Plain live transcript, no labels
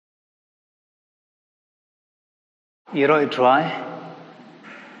Iro try.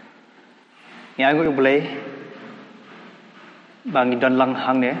 Yang aku boleh bagi dan lang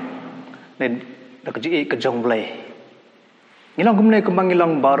hang ne, dan kerja kerjong boleh. Ngilang kumle kumbang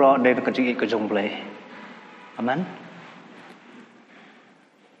ngilang bara dan kerja kerjong boleh. Aman.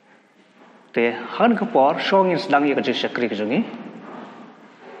 Te han kapor shongin sedang ia kerja syakri kerjongi.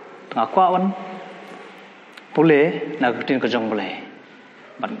 Tengah kuawan boleh nak kerja kerjong boleh.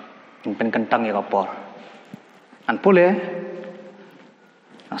 Ban pen kentang ia kapor. An boleh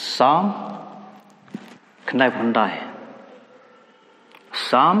sam kendai pandai.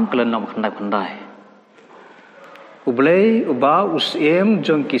 Sam kelenam kendai pandai. Ublei uba usiem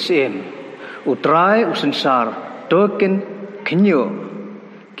jong kisiem. Utrai usensar token kenyo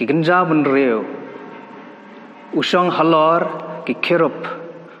ki genja benreu. Usang halor ki kerup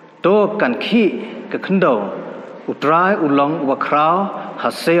tokan ki ke kendau. Utrai ulang uba krau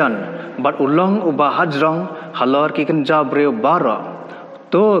hasean bat ulang uba hajrong halor ki genja breu bara.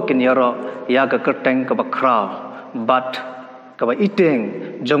 To kenyaro ya ke kerteng ke bakrau bat ke ba iteng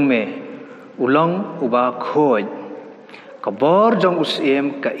jongme ulang uba khoj kabor jong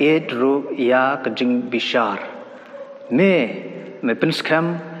usiem ke edru ya ke jing bishar me pinskam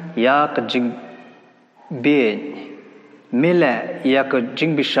ya ke jing be mele ya ke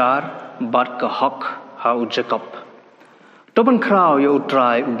jing bishar bat ke hok ha u jacob toban krau yo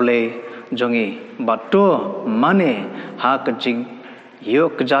try uble jongi bat to mane ha ke jing yo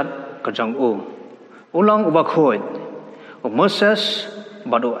kejat kejang ulang ubah khoj Moses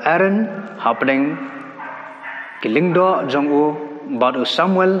badu Aaron hapdeng kilingdo jang badu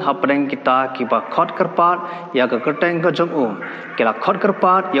Samuel hapdeng kita kiba khot kerpat ya ke kerteng ke jang kila khot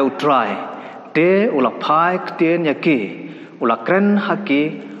kerpat ya utrai te ula phai ktien ya ki ula kren haki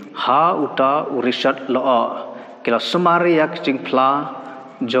ha uta urishat lo kila sumari ya kjing pla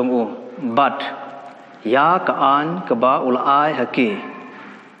jang bat ya ka an ke ba ula ai haki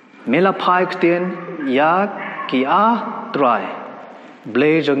Mela phai ktien ya ki a try ble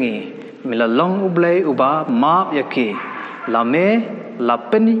jongi mila long uble uba map ya ki la me la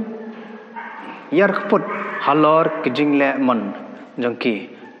peni yar khput halor kijing le mon jongki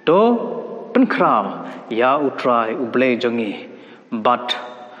to pen kraw ya utrai uble jongi but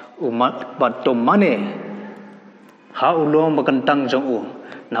to mane ha ulong bakantang jong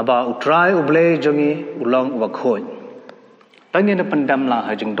naba utrai uble jongi ulong ubakhoi Tanya na pandam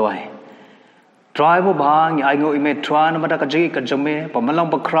lah jingdwai. Try bo bang ya ingo ime try na mata kaji kajame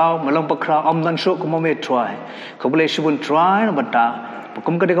pamalang bakrau amdan shok kumome try. Kabule shibun try na mata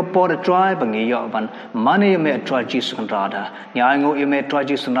pakum kade ka por try bangi yo ban mane me try Jesus kan rada. Ya ingo ime try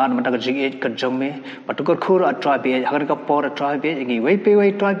Jesus na mata kaji kajame patukar khur try be hagar ka por try be ngi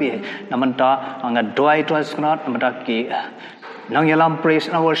wei try be na mata anga dwai try sknat mata ki Nang yalam praise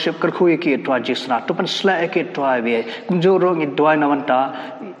and worship kerkhui ki twa jisna tupan sla ki twa be kumjoro ngi dwai namanta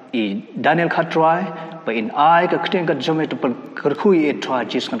I Daniel Katrai but in I ka kting ka jome tupan kerkhui e twa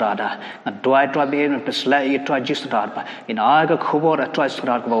jisna rada na dwai twa be na sla e twa jisna rada in I ka khobor twa jisna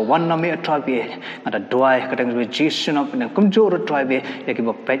rada one name twa be na dwai ka tang be jisna na kumjoro twa be ki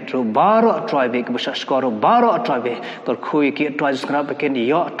ba petro baro twa be ki ba skoro baro twa be kerkhui ki twa jisna be ken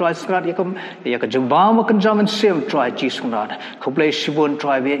yo twa jisna ya ka jubam kan jaman sem twa jisna rada Kublai shibun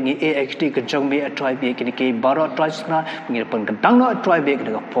tribe ni AXT ke jong me tribe kini ke baro tribe sna ngi pun kadang no tribe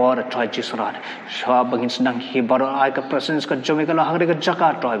ke por tribe jisrat sha bangin senang hi baro ai ka presence ka jong ka hagre ka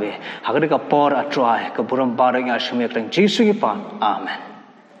jaka tribe hagre ka por a tribe ka buram baro ya shme ka jisu ki pan amen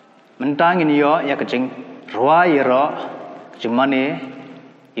mentang ini yo ya ka jing rwa yero jimane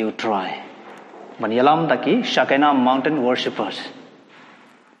you try manyalam taki Shekinah mountain worshippers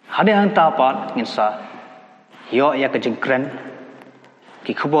hade hang ta pat nginsa yo ya ka jing kren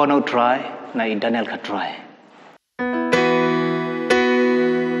ki khubono try na Daniel Katrai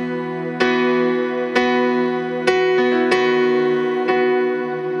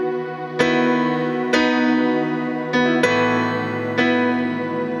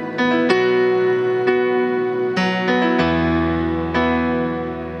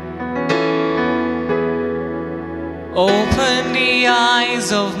Open the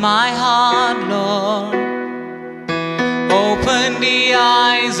eyes of my heart, Lord. Open the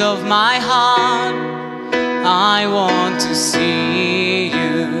eyes of my heart. I want to see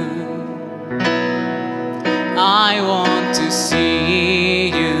you. I want to see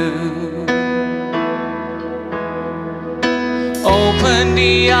you. Open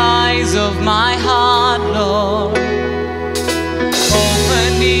the eyes of my heart, Lord.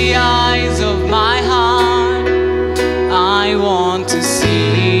 Open the eyes of my heart. I want to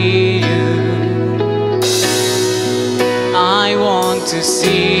see you. I want to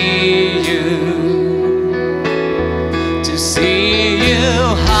see you.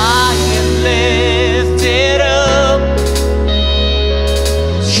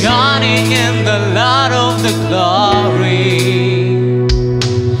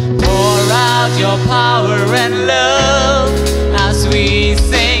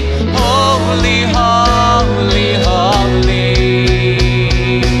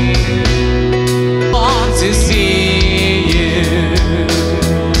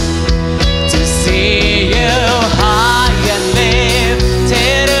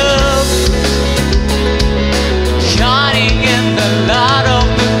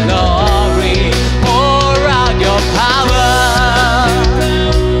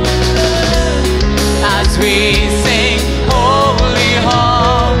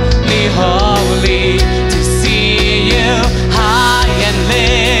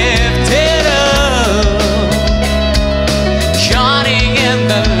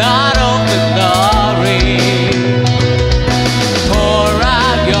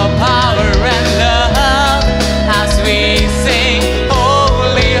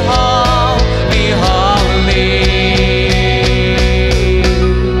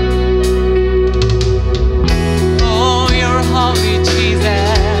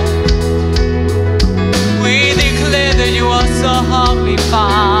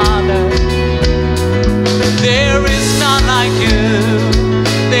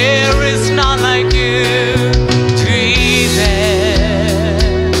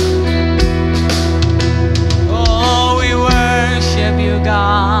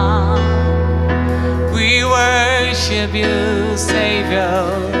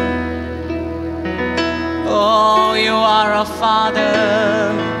 our Father.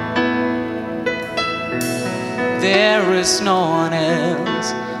 There is no one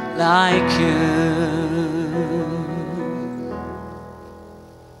else like you.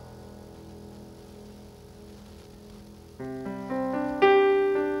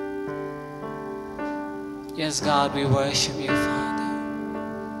 Yes, God, we worship you, Father.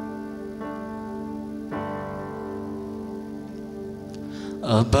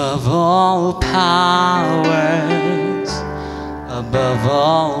 Above all powers, above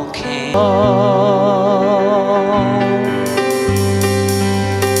all kings,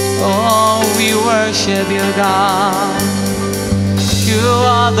 oh, we worship you, God. You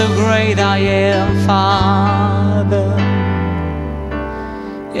are the great I am, Father.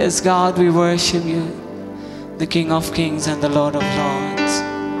 Yes, God, we worship you, the King of Kings and the Lord of Lords.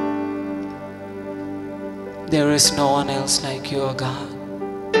 There is no one else like you, O God.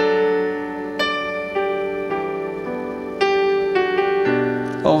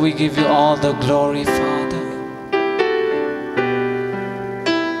 Oh, we give you all the glory, Father.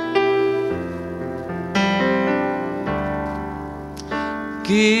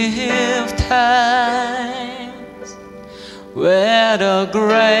 Give thanks with a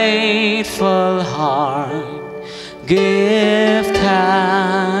grateful heart. Give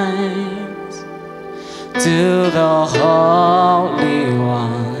thanks to the Holy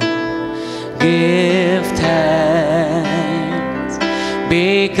One. Give thanks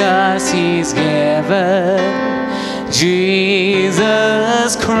because He's given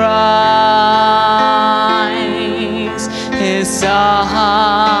Jesus Christ, His Son.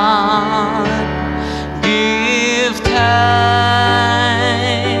 Give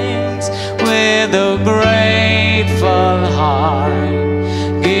thanks with a grateful heart.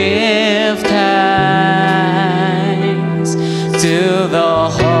 Give thanks to the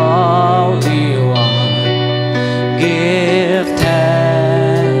Holy One. Give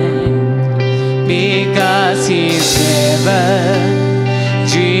thanks because He's given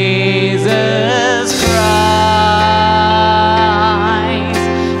Jesus Christ,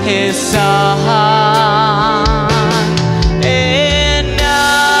 His Son. And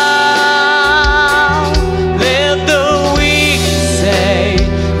now let the weak say,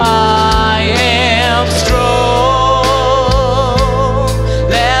 I am strong.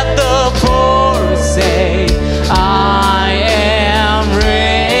 Let the poor say, I am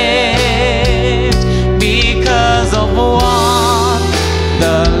rich because of what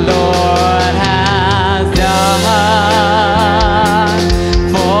the Lord has done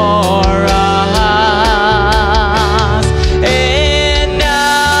for us.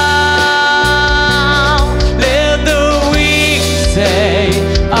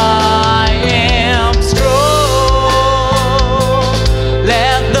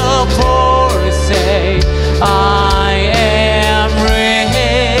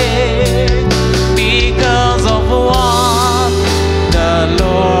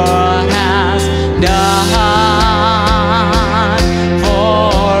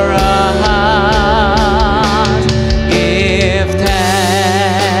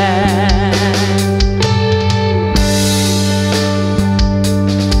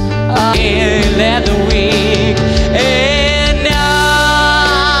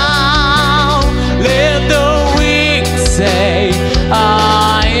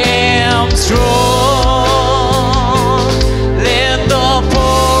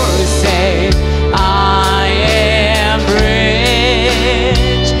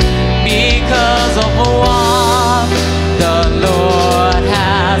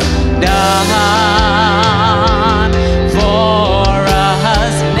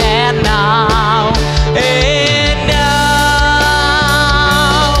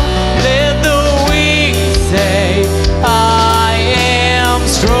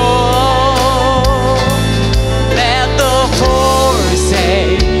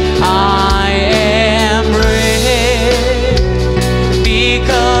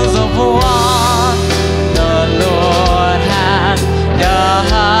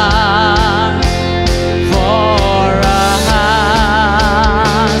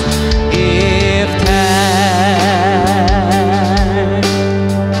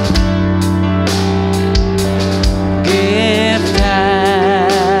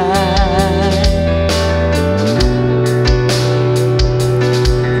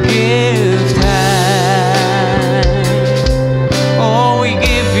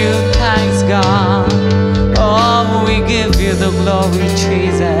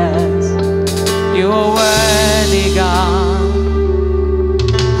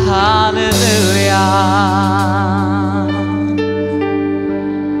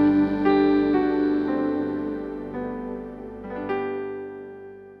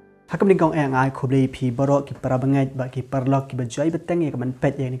 Hakam ni kong ai khoblei phi borok ki parabangai ba ki parlok ki bajai beteng ya kaman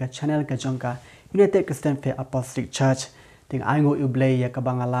pet ya ni ka channel ka jongka United Christian Faith Apostolic Church ting ai ngo ublei ya ka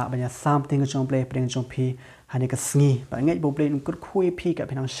bangala banya sam ting jong play preng jong phi hani ka sngi ba ngai bo play kut khui phi ka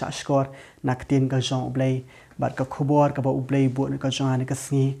pinang sha score nak tin ka jong ublei bat ka khobor ka ba ublei bo ka jong hani ka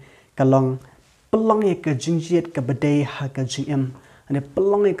sngi ka long pelong ya ka jingjied ka badai ha ka jingim ani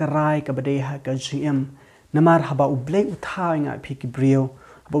pelong ya ka rai ka badai ha ka jingim namar haba ublei uthau nga phi ki brio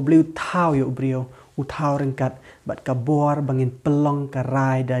ublei uthau ya ubrio uthau rengkat bat ka bor bangin pelong ka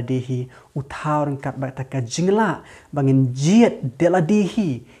rai da dehi uthau rengkat bat ka jingla bangin jiet dela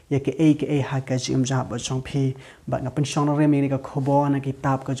dehi ya ke ha ka jim ja ba chong phi bat nga pension re mi ka khobo na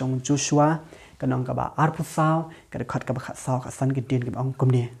kitab ka jong Joshua ka nong ka ba arpusau ka khat ka ba khat sau ka san ki din ki ong kum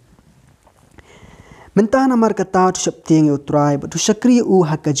ni mentana mar ka taw shap ting u try but to shakri u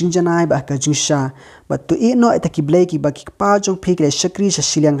ha ka jingjanai ba ka jingsha but to e no eta ki blake ba ki pa jong phi ke shakri sha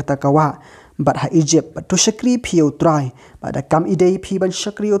silyang ta kawa but ha Egypt but to shakri phi u try but da kam idei phi ban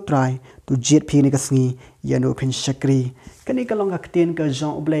shakri u try to jet phi ni ka sngi yano phin shakri kani ka longa kten ka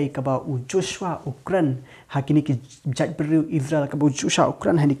Jean oblay ka ba u Joshua Ukraine hakini ki jat bru Israel ka ba Joshua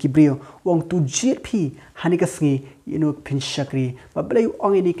Ukraine hani ki brio wong tu jet phi hani ka sngi yano phin shakri ba blay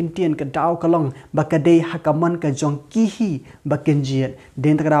ong ni kten ka daw ka long ba ka dei hakaman ka jong ki hi ba ken jet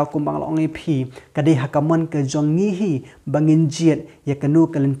den ta daw kum bang long phi ka dei hakaman ka jong ngi hi bangin jet ya kanu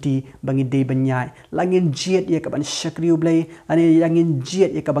kalanti bangin dei banyai langin jet ya ka ban shakri oblay ani langin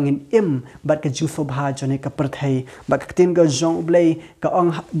jet ya ka bangin im bat ka jing sobha jone ka perthai bat ka tin ga jong oblay ka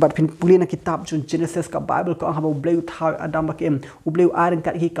ong bat phin pulina kitab jon Genesis ka Bible ka ong ha oblay uthau Adam ba kem oblay aran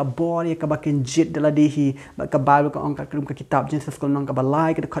ka hi ka bor ya ka ba ken jet dala dehi bat ka Bible ka ong ka krum ka kitab Genesis ko nong ka ba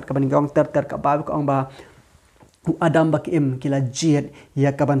lai ka khat ka ban gong ter ka Bible ka ong ba Adam ba kem kila jet ya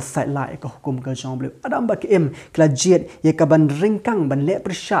ka ban sai la ka hukum ka jong oblay Adam ba kem kila jet ya ka ban ringkang ban le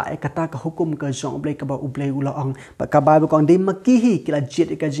persha ka ta ka hukum ka jong oblay ka ba oblay ula ong ba ka Bible ka ong de makihi kila jet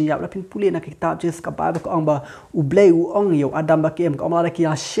ka jin ya la phin pulina ka kitab Genesis ka Bible ka ong ba oblay u ong yo Adam ba kem ka ong la ki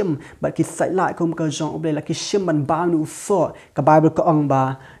shim ba ki sai la ka jong oblay la ki shim ban bang nu so ka Bible ka ong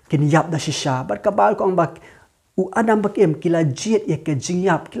ba kin yap da shisha ba ka Bible ka ong ba u Adam bakem kila jet ya ke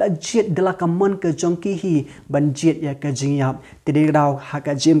jingyap kila jet dela ka man ke jong ki hi ban jet ya ke jingyap tede daw ha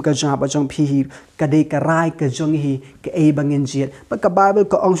ka jim ka jong ba jong phi hi ka de ka rai ke jong hi ke e bangin jet ba ka Bible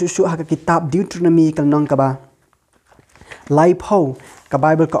ko ong su ha ka kitab Deuteronomy kal nong ka ba lai pho ka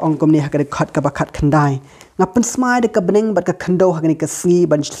Bible ko ong kom ni ha ka khat ka ba khat khandai ngapen smai de ka beneng bat ka khando ha ni ka sngi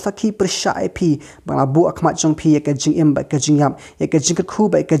ban sakhi persha ip bang abu akhmat jong phi ya ka jingim ba ka jingyap ya ka jing khu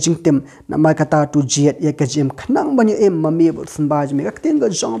ba ka jingtim na ma ka ta tu jet ya ka jim khnang ban em mami bu sunba jme ka tin ga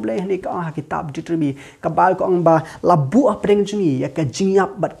jong ble ni ka ha kitab Deuteronomy ka bal ko ong ba labu apreng jungi ya ka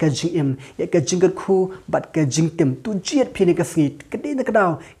jingyap bat ka jingim ya ka jing khu bat ka jingtim tu jet phi ni ka sngi ka din ka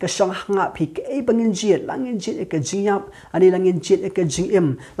daw ka shong hanga phi ka e bangin jet langin jet ya ka jingyap ani langin jet ya ka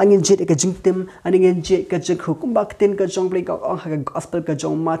jingim langin jet ya ka jingtim ani ngin jet ka hukum bak tin ka jong play ka ong ha gospel ka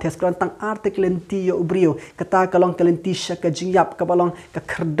jong Matthew kran tang article lenti yo ubrio kata ka long kalenti sha ka jingyap ka balong ka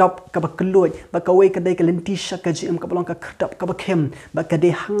khrdap ka ba kloi ba ka we ka dai ka lenti sha ka jim ka balong ka khrdap ka ba khem ba ka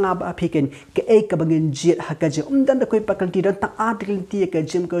dai hanga ba phiken ka e ka bangin jet ha ka je dan da koi pa kanti dan tang article lenti ka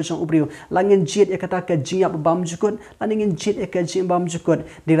jim ka jong ubrio langin jet ya kata ka jingyap bam jukut langin jet ya ka jim bam jukut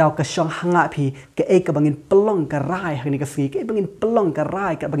di raw ka shong hanga phi ka e ka bangin pelong ka rai ha ni ka fi ka e bangin pelong ka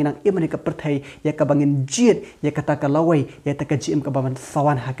rai ka bangin ang imani ka perthai ya ka bangin ya kata ka lawai ya ta ka jim ka baman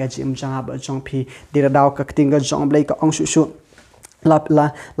sawan ha ka jim jang ba jong phi dira daw ka tinga jong blai ka ong shu shu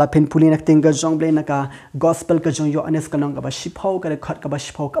la pen pulina tinga jong blai na ka gospel ka jong yo anes ka nong ka ba shipau ka khat ka ba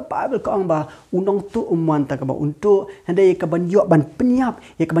shipau ka Bible ka ong ba unong tu umwan ta ka ba untu hande ka ban yo ban penyap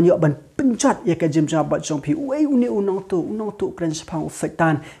ya ka ban yo ban penjat ya ka jim jang ba jong phi we uni unong tu kran shipau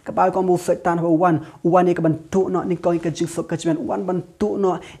setan ka ba ka mo setan ho wan ya ka ban tu no ni ko ka jing so ka jmen wan ban tu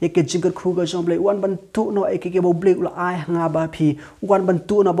no ya ka jing ka khu ka jong blai wan ban tu no e ke bo blai ula ai nga ba phi wan ban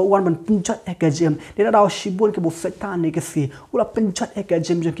tu no ba wan ban penjat e ka jim ni daw shibun ke bo setan ni ka si ula penjat e ka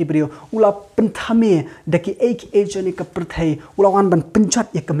jim jong ki brio ula penthame daki e joni ka perthai ula wan ban penjat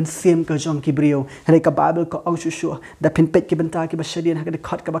ya ka men sem ka jong ki brio hare ka Bible ko ong shu da pin pet ki benta ki ba shadian ha ka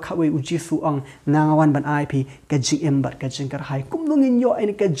khat ka ba khawe u jisu ong nangawan ban ip ka jing bat ka jing kar hai kum nung in yo ai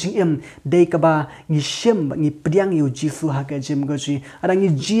ka jing dei ka ba ngi shem ngi priang yu jisu ha ka jim go ji ara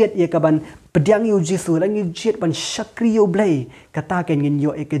ngi jiet ya ka ban Pedang yu Jesu langi jet ban syakri yu blay kata kan ngin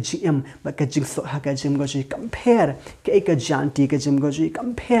yo eka GM ba ka jing so ha ka jim go ji compare ke eka janti ka jim go ji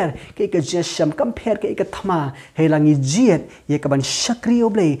compare ke eka jasham compare ke eka thama he langi jet ye ka ban syakri yu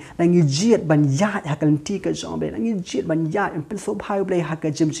blay langi jet ban ya ha kan ti ka jong blay langi jet ban ya pen so bhai blay ha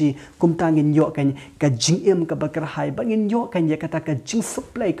ka jim ji kum ta ngin yo kan ka jingim ka ba kar hai ba ngin yo kan ye kata ka jing so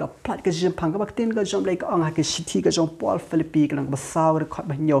blay ka plat ka jim phang ka ba tin ka jong blay ka ong ha ka sithi ka jong Paul Philippi ka lang ba saw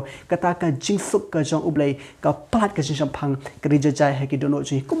khot ba nyo kata ka jing suk ka jong ublay ka plat ka jing phang ka ri jai hai ki dono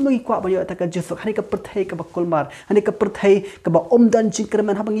ji kum ngi kwa ba yo ta ka jing suk hani ka perthai ka ba kolmar hani ka perthai ka ba omdan jing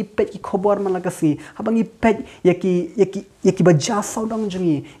kerman ha bangi pet ki khobor man la ka si ha bangi pet yaki ba ja saw dong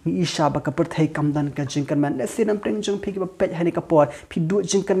jungi ni isha ba ka perthai kam dan ka jing kerman le sinam teng jong phi ki ba pet hani ka por phi du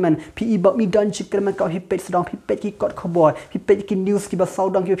jing kerman phi i ba mi dan jing kerman ka hi pet sedang phi pet ki kot khobor phi pet ki news ki ba saw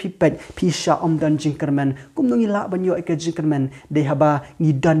dong ki phi pet phi sha omdan jing kerman kum ngi la ban yo ka jing kerman de ha ba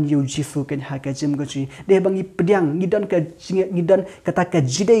ngi dan yu jisu ken ha ka jim go ji de bangi pedang ngi dan ka ngi dan kata ka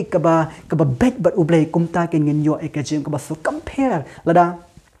jidai ka ba bet bat ublay kumta ken ngin yo ka jim ka ba so compare lada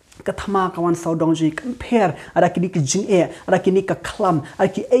kathama kawan saudong ji compare ada kini ke jing ada kini ka klam ada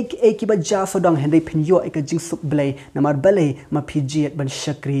ki ba ja saudong hende phin yo ka jing suk blay namar balay ma phijiet ban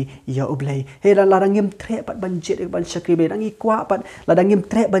shakri ya ublay he la rangim tre pat ban jet ban shakri be rangi kwa pat la rangim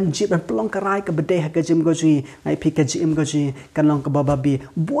tre ban jet ban pelong karai ka bede ha ka jim go ji ngai phi ka jim go ji kan long ka babi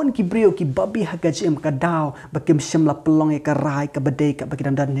bon ki brio ki babi ha ka jim ka daw ba kim shim la pelong ka rai ka bede ka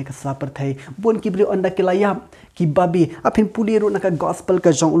bagidan dan ne ka slapar thai bon ki brio anda ki layap ki babi apin puliru na ka gospel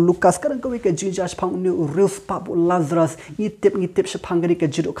ka jong Lukas kadang kau ke Jingjied phang ni reus pap Lazarus ngitip shphang gari ka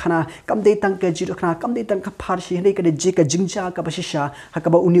jiru khana kam dei tang ka jiru khana kam dei tang ka pharshi hei ka de je ka jingja ka basisha ha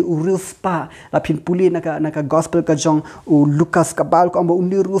ka ba uni reus pa la phin puli na ka gospel ka jong Lukas ka bal ko amba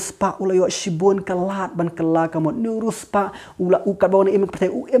uni reus pa ula yo shibon ka lat ban kala ka mo ni reus pa ula u ka ba ni em ka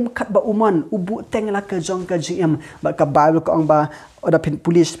em khat ba uman ubu teng la ka jong ka jim ba ka bal ko amba ada pin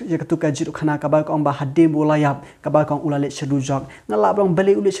polis je ka tu ka jiru khana ka ba ko amba hadde bolayap ka ba ko ula le chedu jok ngala bang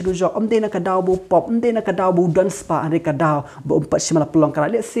bale ule chedu jok amde na ka daw bo pop amde na ka daw bo dance pa ande ka daw bo umpat simala pelong kala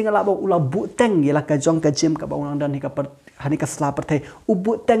le singala bo ula bu teng yela ka jong ka jim ka ba ulang dan ni ka per hani ka sla per thai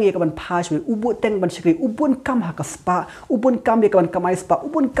ubu teng ye ka ban phash ubu teng ban shikri ubun kam ha ka spa ubun kam ye ka ban kamai spa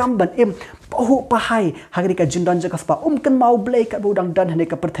ubun kam ban em pahu pahai hagri ka jindan je ka spa kan mau blay ka bo dang dan hani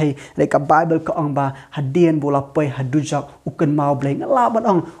ka per thai le ka bible ka ong ba hadien bola pai hadujak ukan mau blay ngala ban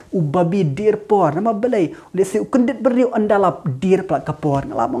ong ubabi dir por nama blay le se ukan dit beriu andala dir plak ka por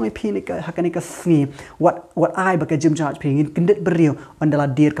ngala mong e phi ni ka hakani ka sni what I ba ka jim charge phi ngin kendit beriu andala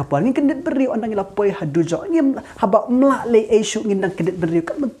dir ka por ngin kendit beriu andang la pai hadujak ngim haba mla le eshu ngin dang kendit beriu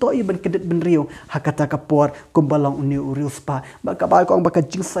kan mentoi ban kendit benriu hakata ka por kumbalong uni urius pa ba ka ba ko ong ba ka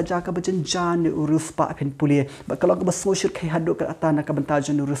jing saja ka bajen jan ni urius pa phin puli ba ka long ka ba social kai hadu ka atana ka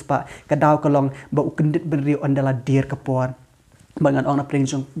bantajon urius pa ka daw ka long ba ukendit benriu andala dir ka por bangan ong na pling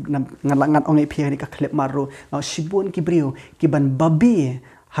jong ngan ong e phi ni ka klep maru shibun ki brio ki ban babi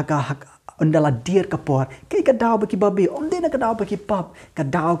haka andala dir ka por ke ka daw ba ki babi omde na ka daw ba ki pap ka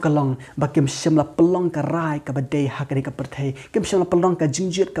daw ka long ba kim shimla pelong ka rai ka badai hak ni ka perthai kim shimla pelong ka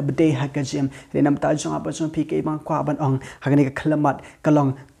jingjied ka badai hak ka jim le nam ta jong apa jong phi ke bang kwa ban ong hak ni ka khlamat ka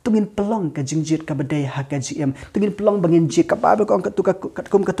long tungin pelong ka jingjied ka badai ha ka GM tungin pelong bangin je ka bible ko ka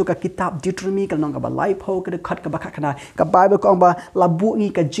tu ka kitab Deuteronomy ka nong ka ba life ho ka khat ka ba khana ka bible ko ba labu ngi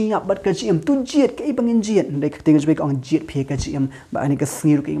ka jingap bat ka GM tu jiet ka bangin jiet le ka ting je ka ong jiet phe ka GM ba ani ka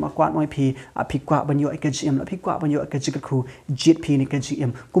sngiru ka ma kwat moi phi a phi kwa ban yo ka GM la phi kwa ban yo ka jik khu jiet phi ni ka GM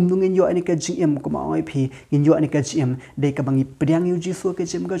kum nungin yo ani ka GM kum oi phi ngin yo ani ka GM de ka bangi pryang yu ji so ka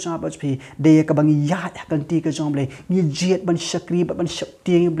GM ka ja ba phi de ka bangi ya kan ti ka jong le ni jiet ban shakri ban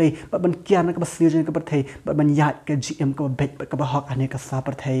shakti blay ban kian ka basir ka perthai ban yat ka GM ka bet ka ba hak ane ka sa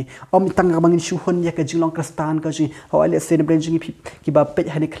perthai om tang ka bangin shuhon ya ka jinglong kristan ka ji ho le se ne brenjing ki ba pet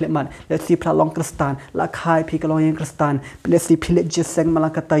hane khleman le si phla long kristan la khai phi ka long kristan le si phile je seng mala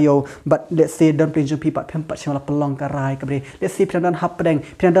ka tayo but le se don brenjing pi pa phem pat shimala pelong ka rai ka bre le si phla dan hap preng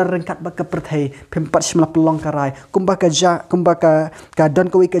phla dan rengkat ba ka perthai phem pat shimala pelong ka rai kumba ka don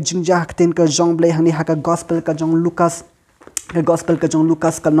ka wi ka jingja hakten ka jong blay hang ni ha ka gospel ka jong Lukas ka gospel ka jong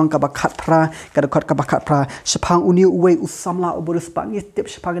Lukas ka nong ka ba khatra ka khot ka ba khatra shphang uni uwe usamla oborus pa ngi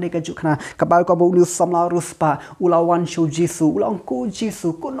tip shphang ne ka jukhna ka ba ka bo uni usamla ruspa ula wan show jisu ula ko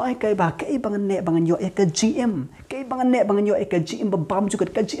jisu ko noi kai ba kai bangan ne bangan yo ka GM kai bangan ne bangan yo ka GM ba bam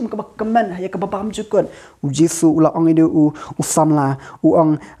jukut ka GM ka ba kaman ya ka ba bam jukut u jisu ula ong ide u usamla u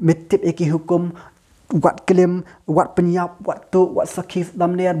ong metip eki hukum wat kelim wat penyap wat tu wat sakis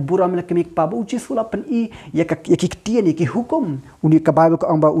damner buram la kemik pa bu jisula pen i ya ki tien ki hukum uni ka bible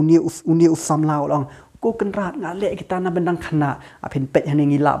ko ong ba uni usamla ulang ko kenrat ngale kita na bendang khana apin pet han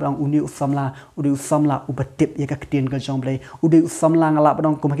ngila bang uni usamla ubatip ya ka ketien ka jonglei udi usamla ngala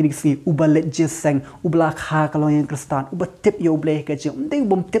bang ko makin si ubalet jeseng ubla kha kalong yang kristan ubatip yo blei ka je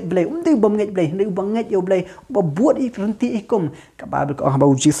bom tip blei bom nget blei ndai bom nget yo blei ba buat i renti ikum ka Bible ko ba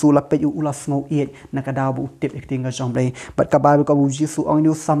Jesu la pe ula sngo iet na ka daw bu tip ketien ka jonglei bat ka Bible ko Jesu ong ni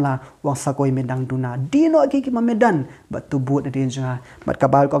usamla wang sakoi medang duna dino ki medan bat tu buat na din janga bat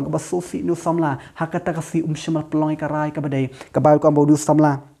kabal ko ang basosi nu samla hakata kasi umshamal pelong ikarai kabadai kabal ko ang bodu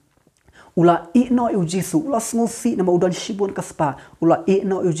samla ula no u Jesu ula ngosi na maudan shibun kaspa ula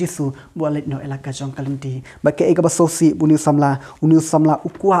no u Jesu bualet no elaka jong kalenti bakke e ka basosi unu samla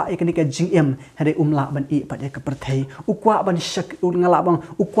ukwa e ka jingim hade umla ban i pat e ka perthai ukwa ban shak ngala bang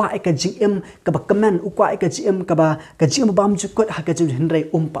ukwa e ka jingim ka bakamen ukwa e ka jingim ka jingim bam jukot ha ka jing hendrai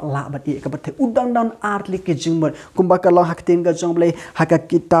la ban i ka perthai udang down art like jingmot kumba ka long haktin ka jong blai ha ka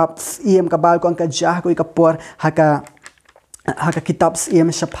kitab im ka bal ko ang ka jah ko ka por haka kitab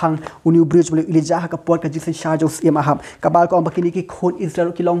siam shapang uni bridge boleh ilija haka pot ka jisen shajo siam ahab kabal ko ambakini ki khon Israel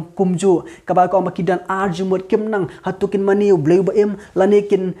ki long kumju kabal ko ambakidan arjumot kimnang hatukin mani bleu ba em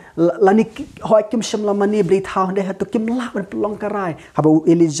lanikin lanik hoi kim shamla mani blei thau de hatukim la ban pelong karai haba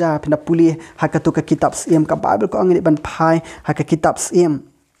ilija pina puli haka tu ka kitab siam ka Bible ko angini ban phai haka kitab siam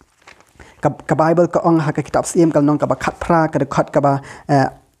ka Bible ko ang haka kitab siam kal nong ka ba Katrai ka khat ka ba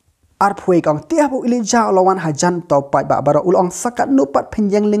arpoi kong tiapu ilija lawan hajan tau pai ba bara ulong sakat nupat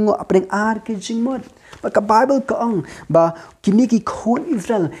penjang lingo apring ar ke jingmot Baka Bible ko ang ba kini ki khon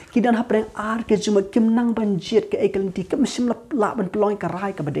Israel kidan hapreng ar ke juma kimnang banjit ke ekalenti kam simla la ban pelong ka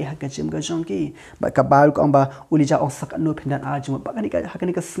rai ka bade ha ka jim ga jong ki baka Bible ko ang ba ulija ong sak no pindan ar juma baka ni ka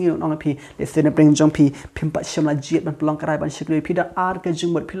hakani ka singin ong pi le sen preng jong pi pimpa simla jit ban pelong ka rai ban shikri pi da ar ke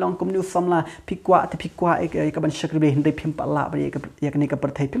juma pilong kom nu samla pi kwa e ka ban shikri be hindai pimpa la ba ya ka ni ka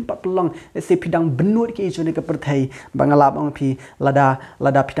perthai pimpa pelong le se pidang benut ki jone ka perthai bangalap ong pi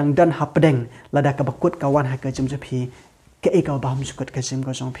lada pidang dan hapdeng lada ka bakut kawan ha ka jim japi ke eka bam jukut ka jim ka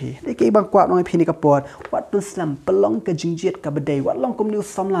jong pi de ke bang kwat nong pi ni ka pot wat pun slam pelong ka jingjied ka bedai wat long kom ni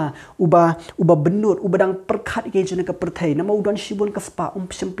samla uba benut uba dang perkhat ke jone ka perthai na mau don shibun ka spa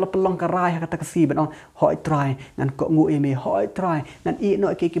sim pelong ka rai ha ka ta ka si ban ong hoi try ngan ko ngu eme hoi try ngan i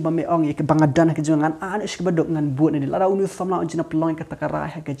no ke ba me ong ke bangadan ka jong ngan an ish ka badok ngan buat ni la unu samla on jina pelong ka ta ka rai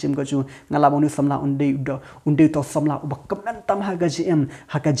ha ka jim ka ju ngala unu samla unde to samla uba kemen tam ha ka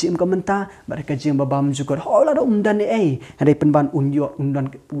jim ka menta ba ka jim ba bam jukut ho la do dan ni ai hadai penban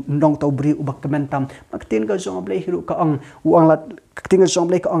undang tau beri ubak kementam maktin ka jong blai hiru ka ang uang la tinggal jong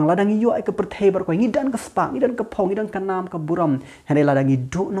blai ka ang ladang iyo ai ka perthai bar ko ngidan ka spa ngidan ka phong ngidan ka nam ka buram hadai ladang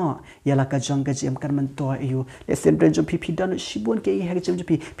idu no yala ka jong ka jim kan mento ayu lesen bren jom pi dan shibun ke ha jim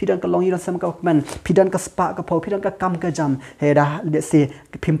pi dan ka long ira sam ka men dan ka spa ka pau dan ka kam ka jam heda lese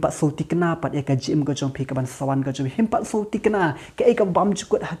pimpat sauti kena pat ya ka jim ka jong pi ka ban sawan ka jom pimpat sauti kena ke ai ka bam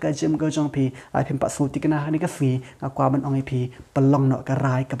jukut ha ka jim ka jong pi ai pimpat sauti kena ni ka si kwa ban ong pi pelong no ka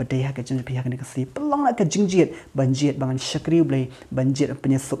rai ka bedai ha ka jim pi ha ni ka si pelong na ka jingjied banjied bangan syakri blai banjir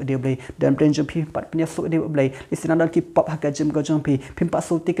penyesuk dia boleh dan penjum pi pat penyesuk dia boleh istina dan ki pop ha ka jim ka jong pi pimpat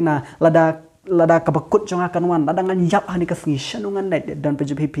sauti kena lada ka bakut jong akan wan lada ngan yap ha ni ka si shanungan net dan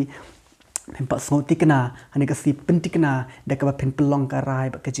penjum pi pimpat sauti kena hani ka si penti kena da ka pen pelong ka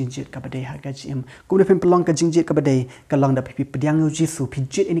rai ba ka jingjied ka badai ha ka jim ku pen pelong ka jingjied ka badai ka long da pi pediang Jesu pi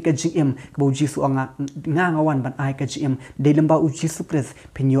jit ini ka jingim ka bo Jesu anga ngawan ban ai ka jim dei lembau Jesu Kris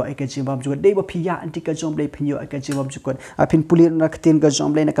penyo ai ka jim bab juga dei ba pi ya anti ka jom blai penyo ai ka jim bab juga pin pulir na ktin ka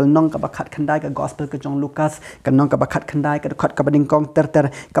jom blai na kal nong ka bakhat khandai ka gospel ka jong Lukas ka nong ka bakhat khandai ka khat ka bading kong ter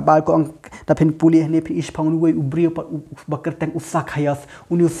ka bal ko ang da pin pulir ni pi ispang nuwe ubri pa bakerteng usak hayas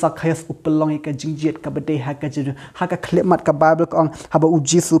uni usak hayas long ka jingjied ka bedai ha ka jiru ha ka klemat ka Bible ko ang haba u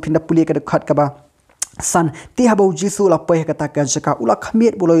Jesu pinda puli ka dekat ka ba san ti haba u Jesu la pai ka ta ka jaka ula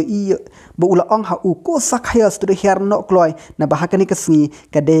khamiet boloi i bo ula ong ha u ko sakhaya stu her no kloi na ba ha ka ni ka sngi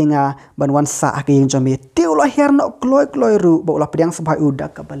ka denga ban wan sa ka yeng jame ti ula her no kloi ru bo ula pediang sabai u da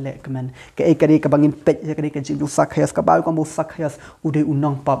ka balek men ka e ka ri ka bangin pet ka ri ka jindu sakhaya ka Bible ko bo sakhaya u de u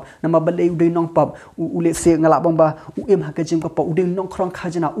nong pap na ma balei u de nong pap u le se ngala bang ba u em ha ka jim ka pa u de nong krong kha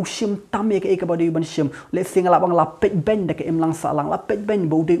jana u shim tam ka e ka ba de ban shim le se ngala bang la pet ben da ka em lang sa lang la pet ben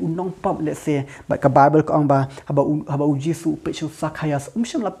bo de u nong pap le se ba ka Bible ko ang ba haba u Jesu pe chu sakhayas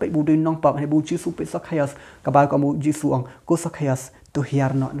shim la pe bu de nong pap he bu Jesu pe sakhayas ka ba ko mu Jesu ang ko sakhayas to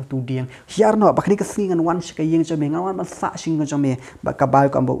hiarno no tu dieng hiarno ba khni ka singan wan shika yeng jame ngawan ma sa sing jame ba ka ba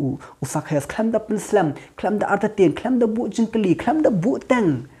ko u sakhayas klam da pen slam klam da arta ten klam da bu jinkli klam da bu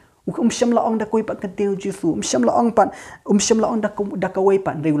tang Syam la ong da koi pat kentiu Jesu syam la ong pat syam la ong da kawai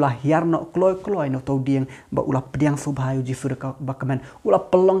pat re ulah hiar no kloi no tau dieng ba ulah pediang subhayu Jesu da ba kaman ulah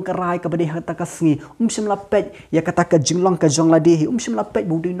pelong kerai ka bade hata ka sngi syam la pet ya kata ka jinglong ka jong la dehi syam la pet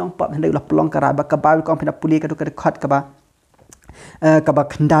bu ding nong pat re ulah pelong kerai ba ka ba ko pina puli ka do ka khat ka ba kaba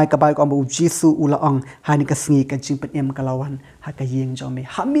kendai kaba ko ambu Jesu ula ong hani ka sngi ka jing pen em kalawan ha ka yeng jome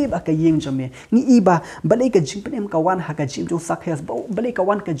hami ba ka yeng jome ni iba balai ka jing pen em kawan ha ka jing jong sakhes balai ka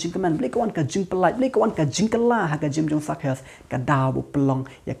wan ka jing kaman balai ka wan ka jing pelai balai ka wan ka jing kala ha ka jing jong sakhes ka da bu pelong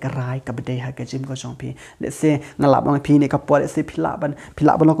ya ka rai ka bedai ha ka jing ko jong pi let's say ngalap long pi ne ka po let's say pilak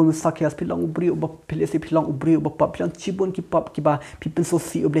ban ko sakhes pilong ubri ba pile se pilong ubri ba pop pilong cibun ki pop ki ba pi pen so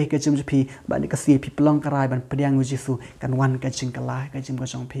si ubleh ka jing pi ba ni ka si pi pelong ka rai ban pediang Jesu kan wan ka jing kala ka jing ko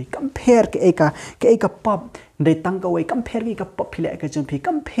jong pi compare ke eka pop dai tang ka wai compare ki ka pop phile ka jong pi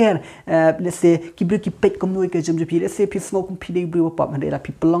compare let's say ki bri ki pet kom noi ka jong pi let's say pi smoke kum pi dei bri pop man dai la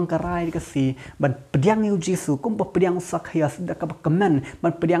pi pelong ka rai ka si ban pediang Jesu kum pa pediang sakhias da ka kaman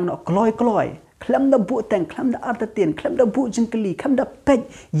man pediang no kloi klam da bu teng klam da artatin klam da bu jingkli klam da pet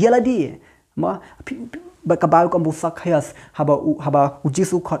yaladi ma ba kabau ko bu sakhias haba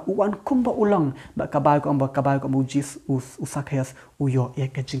Jesu khot uwan kum ba ulang ba kabau ko bu Jesu sakhias uyo e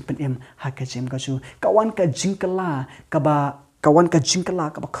ka jing pen em ha ka jim ka chu kawan ka jingkala kawan ka jingkala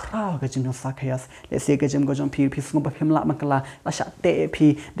ka ba khra ka jing no sakhias le se ka jim ko jong pi sngo ba phim la makala la sha te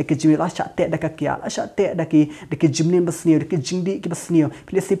pi de ke jim la sha te da ka kya la sha te da ki jim nim basnio de ki jingdi ki basnio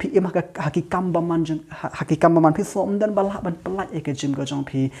pi le se pi em ha ki kam ba man jing ha ki kam ba man pi so dan ba la ban plat e ka jim ko jong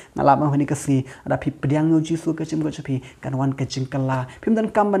pi ngala ma honi ka si ada pi pediang Jesu ka jim ko pi kan wan ka jingkala phim dan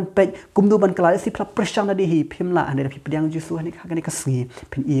kam ban pet kum du ban kala si pla pressure na de hi phim la ande pi pediang Jesu hani ka si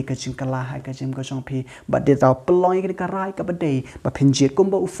pin e ka jingkala ha ka jim ko jong pi ba de ta pelong ki ka rai ka ba ba Jingjied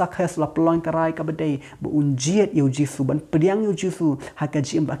kumba usak has la pelong karai ka badai ba Jingjied Jesu ban pediang Jesu ha ka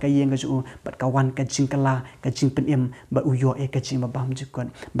jim ba ka yeng ka ju bat kawan ka jingkala ka jing pen em ba uyo e ka jim ba bam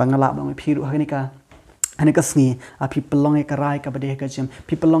jikon bangala ba phiru ha ni ka ani ka sngi pi pelong e karai ka badai ka jim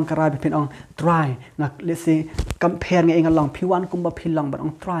pi pelong karai pen ong try ngak let's say compare nge ngalong pi wan kumba philong ba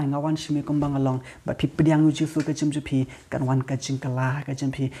ong try ngawan shimi kumba ngalong ba pi pediang Jesu ka jim ju pi kan wan ka jingkala ka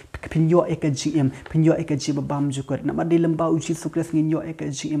jim pi pin yo e ka jim pin yo e ka jim ba bam jikon na ma dilam ba Jesu Christ ngin yo e ka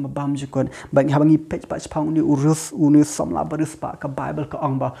jim ba bam jikon ba habangi page pa chpang ni urus uni samla baris pa ka Bible ka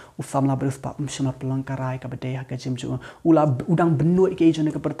ong ba usamla baris pa shima pelong karai ka badai ka jim ju ula udang benut ke jone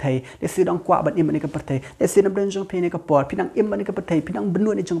ka perthai le si dang kwa ban im ni ka perthai le si nam jong pi ni ka pot pinang im ni ka perthai pinang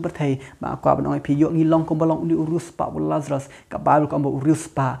benut ni jong perthai ba kwa ban oi pi yo ngi long ko balong uni urus pa Lazarus ka Bible ka urus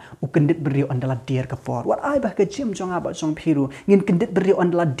pa u kendit beriu andala dir ka por what ai ba ka jim jong aba jong phiru ngin kendit beriu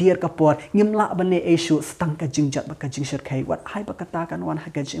andala dir ka por ngim la bane Yesu stang ka jingjat ba ka jingshir kai what ai ba kata kan wan ha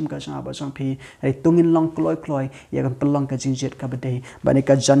ka jim ka jong aba jong phi ai tungin long kloi ya kan pelong ka Jingjied ka badai ba ni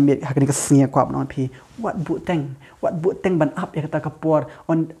ka janmit ha ka sngia kwap non phi what bu teng ban up ya kata ka por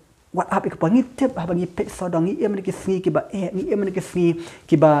on what up ik pangi tip ha bangi pet sodong ngi em ni ki sngi ki ba ngi em ni ki sngi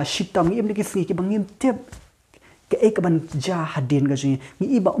ki ba shitang ngi em ni ki sngi ki bangim tip ke ban ja hadin ga jing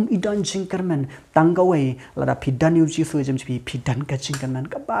ni iba idan jing karman tangawai lada pidan Jesu jam pidan ka jing karman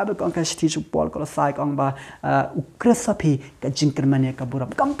ka ba ko ka sti chu pol ko sai kong ba ukresapi ka jing karman ya ka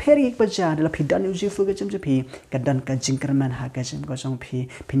burap compare ik ba ja la pidan Jesu ga jam ka dan ka jing karman ha ka jing ko jong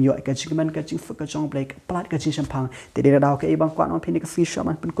pin yo ka jing man ka jing fu ka jong blake plat ka jing champang te de daw ka ibang kwa non pin ka si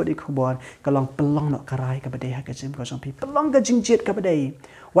shaman pin ko de khobor ka long pelong no karai ka ba de ha ka jing ko jong pelong ka Jingjied ka ba de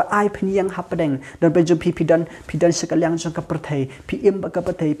what I pin yang happening dan pe jom pidan sekaliang jong ka perthai PM ba ka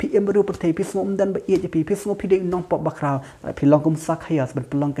perthai PM ru perthai pi smom dan ba ye pi smom pi de nong pop ba kraw pi long kum sak hayas ban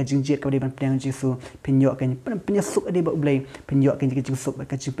pelong ka Jingjied ka de ban pediang Jesu pin yo ka pin suk ade ba blai pin yo ka jing suk ba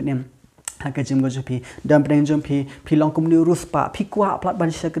ka jing penem ka jim go jopi dan pediang jom pi long kum ni urus pa pi kwa plat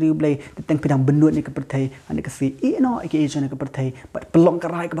ban sakri blai teng pidang benut ni ka perthai ani ka si no ke ejone ka perthai but pelong ka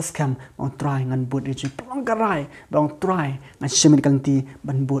rai ka baskam on try ngan bud ni pelong ka rai bang try ngan shimin kan ti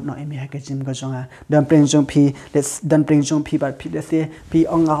ban bud no emi ka jim go jonga dan pediang jom let's dan pediang jom ba let's say pi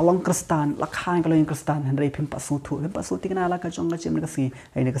ong long kristan la khan ka lo kristan han rei pim pa su tikna la ka jonga jim ka si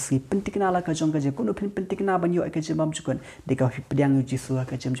ai ka si pentikna la ka jonga je kuno pentikna ban yo ka jim bam chukon de ka pediang Jesu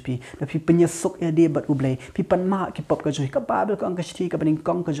ka jim da pi penyesuk ya dia bat ublai pi pan ma ki pop ka joy ka Bible ko ang ka sti ka baning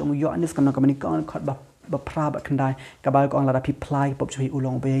kong ka jong yo anis kan ka baning kong khot ba pra ba khandai ka Bible ko ang la pi plai pop joy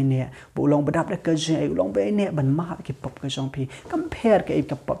ulong be ne bu ulong badap da ka joy ulong be ne ban ma ki pop ka jong pi compare ka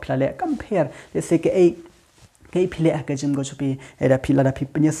ka pop la le compare le se ke kai phile ka jim go chupi era phila da phi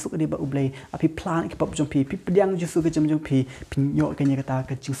penyesuk di ba ublai api plan ki pop jong pi pediang Jesu ka jim jong pi pinyo ka nya kata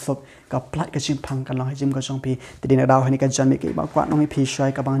ka jusop ka plat ka jim phang ka long jim go jong pi te dina daw hani ka jan me ke ba kwa nong pi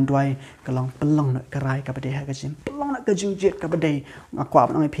shai ka bang dwai ka long pelong na ka rai ka ba de ha ka jim pelong na ke Jingjied ke badai ngakwa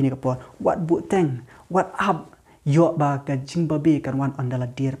nang pini ke por wat bu teng what up yo ba ka jing babi kan wan ondala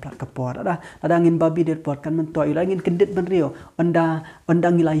dir plat ke por ada ngin babi dir por kan mentoi ila ngin kendit ben rio onda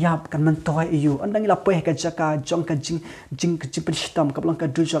ngila yap kan mentoi iu onda ngila peh ka jaka jong ka jing pen stam ka blang ka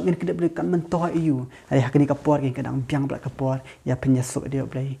dujok ngin kendit kan mentoi iu ai hakni ka por ngin kadang biang plat ke por ya penyesuk dia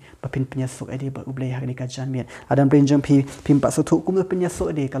blai papin penyesuk dia ba ublai hakni ka jan miet adam prenjang pim pak sotu kum penyesuk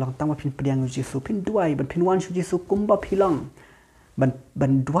dia kalang tang pin pediang jisu pin duai ban pin wan jisu kum ba Pynlong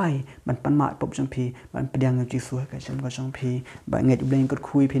ban duai ban pan mat pop jang pi ban pediang jisu ka jam ka jang pi ba nget bleng kot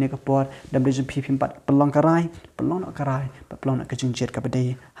khui pi ne ka por dam de jam pi pat Pynlong karai Pynlong nak karai ba Pynlong nak ka Jingjied ka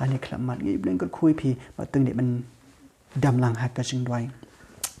badai hani klamat nget bleng kot khui pi ba teng de ban dam lang ha ka jingdwai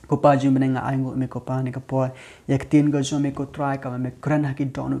kopa jing benenga aingo me kopa ne ka por yak tin go jo me ko try ka me kran ha ki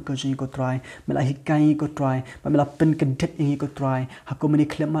don ko jing ko try me la hikai ko try ba me la pen ke det ngi ko try ha ko meni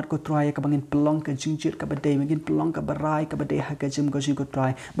klemat ko try ka bangin Pynlong ka Jingjied ka badai bangin Pynlong ka barai ka badai ha ka jim go jing ko try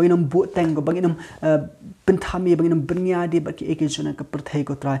bangin bu teng go bangin pen thami bangin benya di ba ki ek jona ka perthai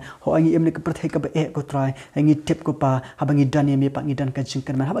ko try ho angi em ne ka perthai ka ba e ko try angi tip ko pa ha bangi dan me pa ngi dan ka jing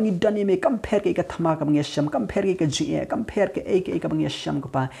kan ha bangi dan me compare ke ka thama ka bangi sham compare ke ka jing e compare ke e ka bangi sham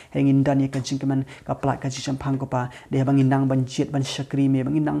ko pa hengin dan ye ka jingkeman ka plak ka jing phang ko pa de bangin nang ban jiet ban shakri me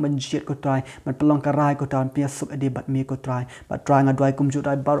bangin nang ban jiet ko try ban Pynlong ka rai ko tan pia suk ade bat me ko try ba try nga dwai kum ju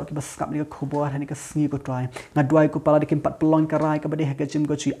dai barok ki baskap ni ka khobor hani ka sngi ko try nga dwai ko pala de kim pat Pynlong ka rai ka bade ha ka jim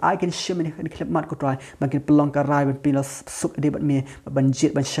ko chi I can shim ni klip mat ko try bangin Pynlong ka rai ban pila suk ade bat me ban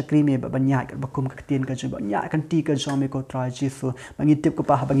jiet ban shakri me ban nya ka bakum ka tin ka ju ban nya kan ti ka jom me ko try jisu bangin tip ko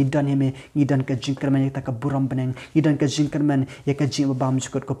pa bangin dan he me ngi dan ka jingkerman ta ka buram beneng ngi dan ka jingkerman ye ka jing ba bam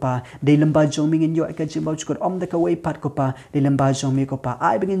jukot ko pa de lamba jong mingin yo ka jing ba jukot om de ka way pat ko pa de lamba jong me ko pa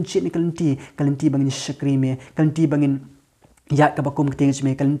ai bangin jit ni kalanti bangin shakri me kalanti bangin ya ka bakum keting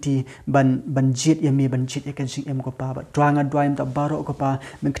me kalanti ban jit ya me ban jit ya ka jing em ko pa ba dranga dwaim ta baro ko pa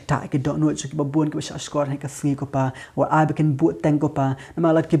men kta ke dok no chuk ba bun ko sha skor ha ka sngi ko pa wa ai bakin bu teng ko pa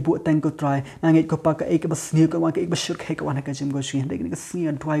na lat ke bu teng ko try ngit ko pa ka e ka ba sngi ko wa ka e ba shur ke ko wa ka jim go shi de ka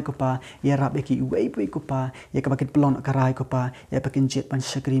sngi dwai ko pa ya rap ki wei ko pa ya ka bakin Pynlong ka rai ko pa ya bakin jit ban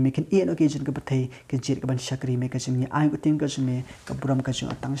shakri me kin e no ke jin ka bathai ke jit ka ban shakri me ka jim ni ai ko ting ka jim me ka buram ka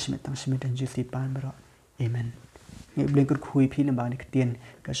jing atang shme dan ji si pan bro amen ngi bleng ko khui phi le ba ni ktien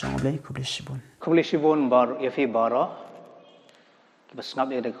ka song blai khubli shibon bar yafi baro bas ngap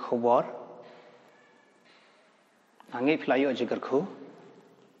de khobor angi phlayo jigar khu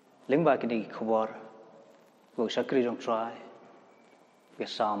lingba ki ni khobor go shakri jong try ke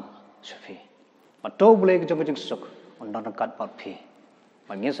sam shafi ma to blek jong jing suk on don kat pat phi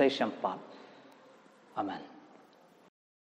ma ngi sai sham pat amen